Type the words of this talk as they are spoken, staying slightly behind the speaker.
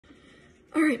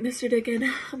Alright, Mr. Dickon,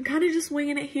 I'm kind of just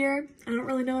winging it here. I don't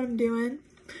really know what I'm doing.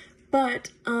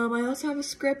 But I also have a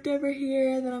script over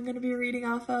here that I'm going to be reading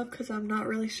off of because I'm not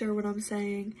really sure what I'm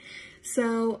saying.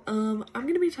 So I'm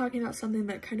going to be talking about something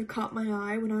that kind of caught my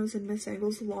eye when I was in Miss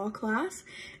Engel's law class.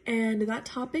 And that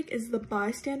topic is the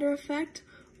bystander effect,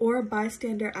 or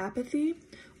bystander apathy,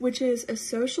 which is a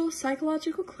social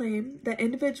psychological claim that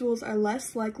individuals are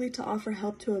less likely to offer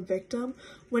help to a victim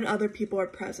when other people are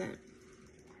present.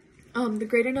 The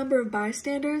greater number of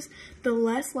bystanders, the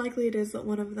less likely it is that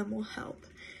one of them will help.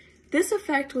 This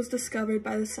effect was discovered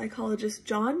by the psychologist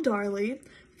John Darley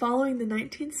following the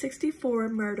 1964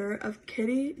 murder of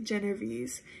Kitty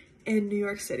Genovese in New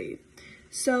York City.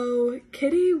 So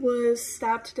Kitty was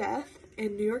stabbed to death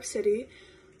in New York City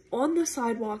on the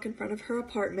sidewalk in front of her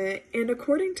apartment, and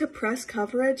according to press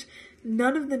coverage,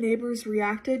 none of the neighbors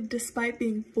reacted despite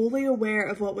being fully aware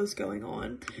of what was going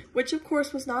on, which of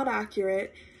course was not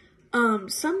accurate.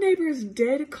 Some neighbors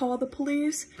did call the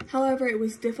police, however, it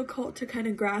was difficult to kind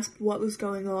of grasp what was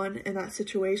going on in that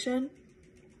situation.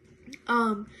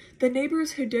 The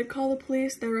neighbors who did call the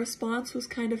police, their response was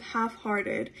kind of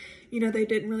half-hearted. You know, they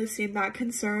didn't really seem that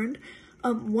concerned.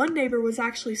 One neighbor was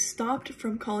actually stopped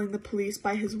from calling the police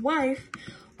by his wife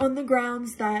on the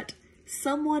grounds that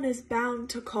someone is bound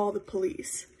to call the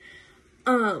police.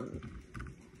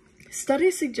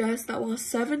 Studies suggest that while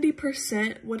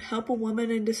 70% would help a woman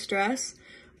in distress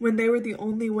when they were the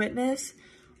only witness,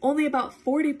 only about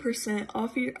 40%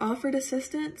 offered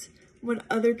assistance when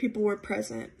other people were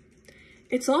present.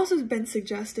 It's also been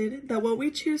suggested that what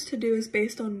we choose to do is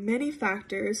based on many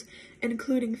factors,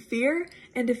 including fear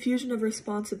and diffusion of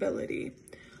responsibility.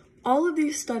 All of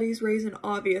these studies raise an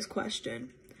obvious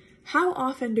question. How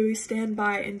often do we stand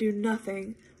by and do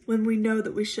nothing when we know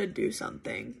that we should do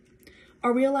something?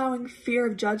 Are we allowing fear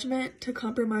of judgment to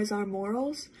compromise our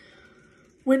morals?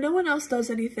 When no one else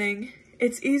does anything,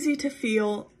 it's easy to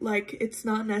feel like it's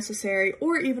not necessary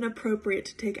or even appropriate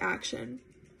to take action.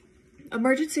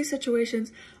 Emergency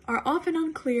situations are often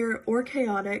unclear or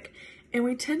chaotic, and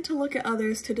we tend to look at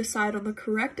others to decide on the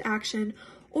correct action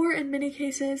or, in many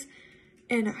cases,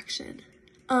 inaction.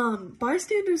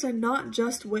 Bystanders are not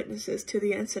just witnesses to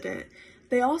the incident.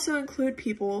 They also include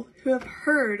people who have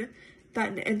heard that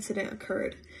an incident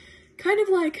occurred. Kind of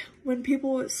like when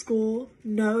people at school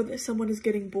know that someone is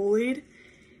getting bullied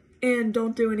and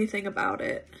don't do anything about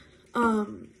it.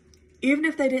 Even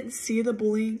if they didn't see the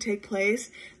bullying take place,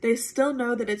 they still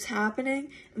know that it's happening,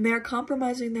 and they are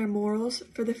compromising their morals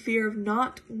for the fear of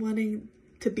not wanting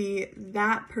to be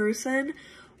that person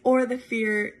or the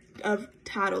fear of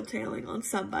tattletaling on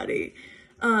somebody.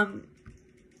 In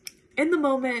the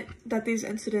moment that these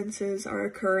incidences are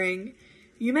occurring,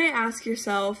 you may ask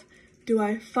yourself, do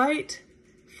I fight,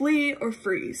 flee, or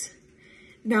freeze?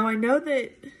 Now, I know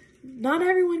that not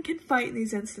everyone can fight in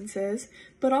these instances,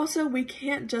 but also we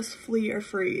can't just flee or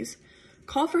freeze.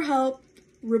 Call for help,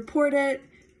 report it,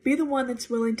 be the one that's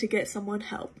willing to get someone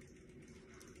help.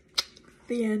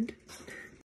 The end.